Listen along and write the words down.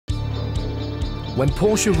When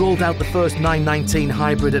Porsche rolled out the first 919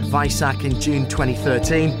 hybrid at WEC in June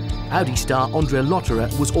 2013, Audi star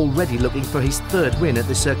Lotterer was already looking for his third win at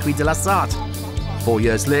the Circuit de la Sarthe. 4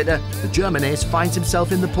 years later, the German ace finds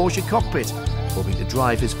himself in the Porsche cockpit, hoping to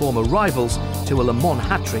drive his former rivals to a Le Mans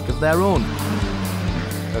hat-trick of their own.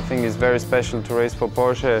 I think it's very special to race for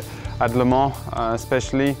Porsche at Le Mans,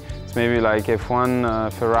 especially. It's maybe like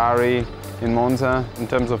F1, Ferrari in Monza in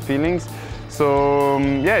terms of feelings. So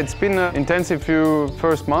yeah, it's been an intensive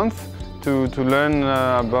first month to learn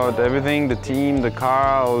about everything, the team, the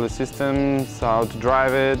car, all the systems, how to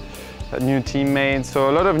drive it, new teammates, so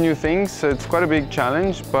a lot of new things. It's quite a big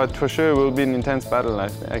challenge, but for sure it will be an intense battle,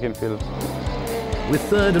 I can feel. With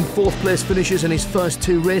third and fourth place finishes in his first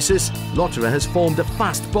 2 races, Lotterer has formed a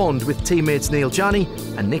fast bond with teammates Neel Jani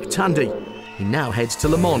and Nick Tandy. He now heads to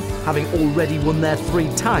Le Mans, having already won there 3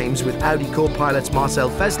 times with Audi co-pilots Marcel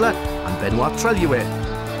Fesler and Benoit Treluet.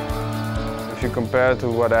 If you compare to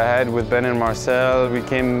what I had with Ben and Marcel, we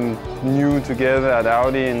came new together at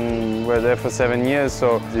Audi and we're there for 7 years,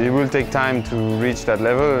 so it will take time to reach that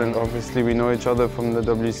level. And obviously we know each other from the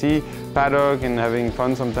WC paddock and having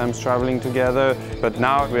fun sometimes traveling together. But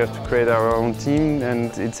now we have to create our own team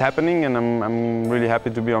and it's happening, and I'm really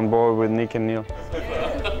happy to be on board with Nick and Neel.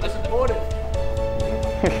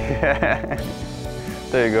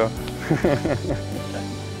 There you go.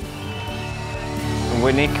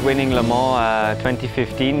 With Nick winning Le Mans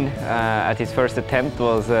 2015 at his first attempt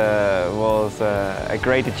was a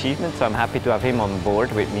great achievement, so I'm happy to have him on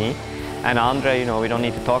board with me. And Andre, you know, we don't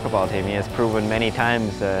need to talk about him. He has proven many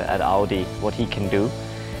times at Audi what he can do.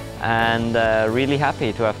 And really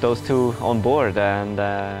happy to have those 2 on board. And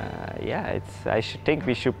yeah, I think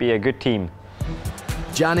we should be a good team.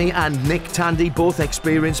 Jani and Nick Tandy both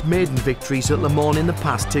experienced maiden victories at Le Mans in the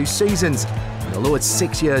past 2 seasons. And although it's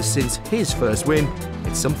 6 years since his first win,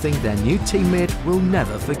 it's something their new teammate will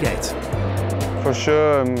never forget. For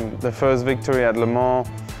sure, the first victory at Le Mans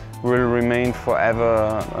will remain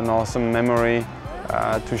forever an awesome memory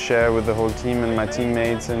to share with the whole team and my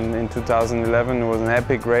teammates. And in 2011 it was an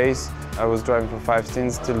epic race. I was driving for 5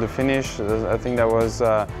 stints till the finish. I think that was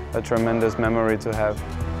a tremendous memory to have.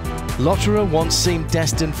 Lotterer once seemed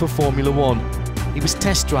destined for Formula 1. He was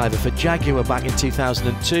test driver for Jaguar back in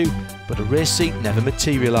 2002, but a race seat never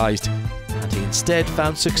materialised, and he instead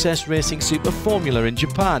found success racing Super Formula in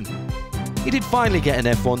Japan. He did finally get an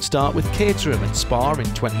F1 start with Caterham at Spa in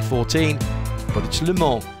 2014, but it's Le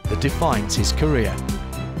Mans that defines his career.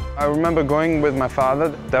 I remember going with my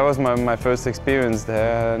father. That was my first experience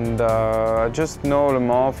there, and I just know Le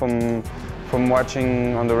Mans from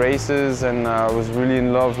watching on the races, and I was really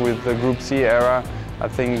in love with the Group C era. I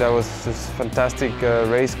think that was just fantastic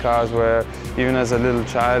race cars where even as a little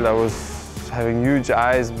child I was having huge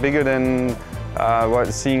eyes, bigger than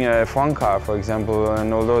seeing a F1 car, for example.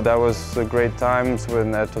 And although that was great times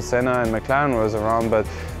when Senna and McLaren was around, but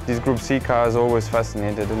these Group C cars always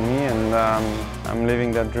fascinated me, and I'm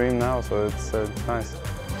living that dream now, so it's nice.